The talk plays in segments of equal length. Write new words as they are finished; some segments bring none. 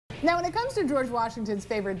Now, when it comes to George Washington's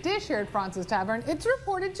favorite dish here at Fraunces Tavern, it's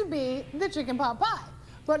reported to be the chicken pot pie.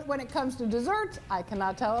 But when it comes to dessert, I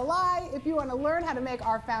cannot tell a lie. If you want to learn how to make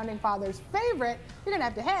our founding father's favorite, you're going to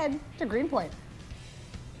have to head to Greenpoint.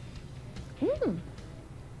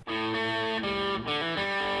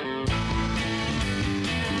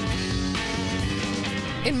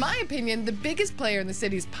 In my opinion, the biggest player in the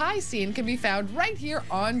city's pie scene can be found right here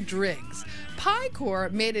on Driggs. Pie Corps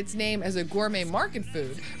made its name as a gourmet market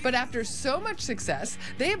food, but after so much success,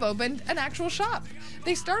 they have opened an actual shop.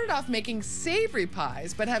 They started off making savory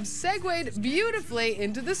pies, but have segued beautifully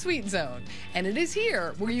into the sweet zone. And it is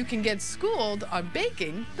here where you can get schooled on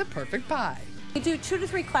baking the perfect pie. We do 2 to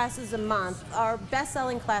 3 classes a month. Our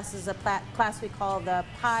best-selling class is a class we call the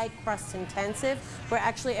Pie Crust Intensive, where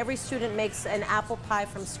actually every student makes an apple pie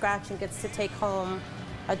from scratch and gets to take home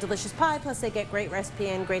a delicious pie, plus they get great recipe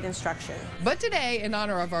and great instruction. But today, in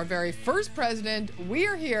honor of our very first president, we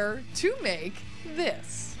are here to make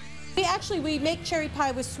this. We make cherry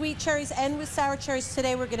pie with sweet cherries and with sour cherries.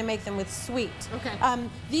 Today we're going to make them with sweet. Okay.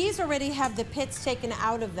 These already have the pits taken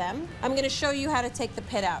out of them. I'm going to show you how to take the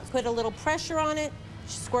pit out. Put a little pressure on it,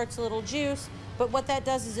 squirts a little juice, but what that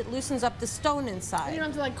does is it loosens up the stone inside. You don't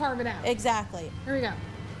have to like carve it out. Exactly. Here we go.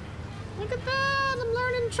 Look at that, I'm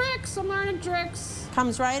learning tricks.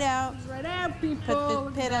 Comes right out. Comes right out, people.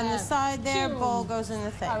 Put the pit on the side there, bowl goes in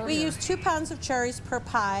the thing. We use 2 pounds of cherries per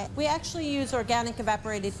pie. We actually use organic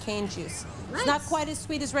evaporated cane juice. Nice. It's not quite as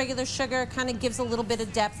sweet as regular sugar, kind of gives a little bit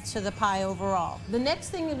of depth to the pie overall. The next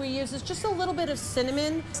thing that we use is just a little bit of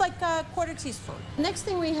cinnamon. It's like a 1/4 teaspoon. The next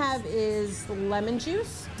thing we have is lemon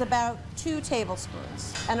juice. It's about 2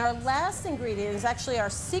 tablespoons. And our last ingredient is actually our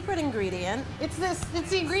secret ingredient. It's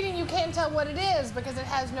the ingredient you can't tell what it is because it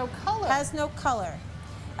has no color. It has no color.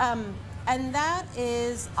 And that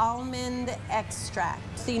is almond extract.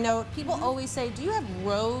 So, you know, people always say, do you have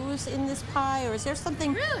rose in this pie, or is there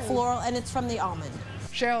something floral? And it's from the almond.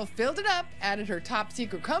 Cheryl filled it up, added her top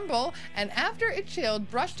secret crumble, and after it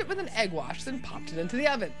chilled, brushed it with an egg wash, then popped it into the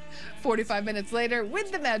oven. 45 minutes later,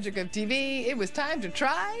 with the magic of TV, it was time to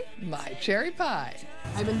try my cherry pie.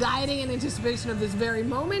 I've been dieting in anticipation of this very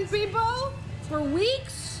moment, people, for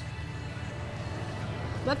weeks.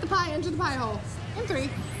 Let the pie enter the pie hole. In 3,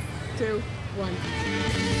 2, 1.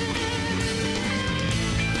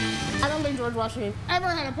 I don't think George Washington ever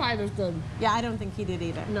had a pie this good. Yeah, I don't think he did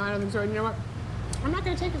either. No, I don't think so. And you know what? I'm not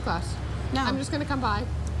going to take your class. No. I'm just going to come by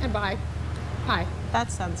and buy pie.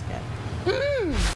 That sounds good.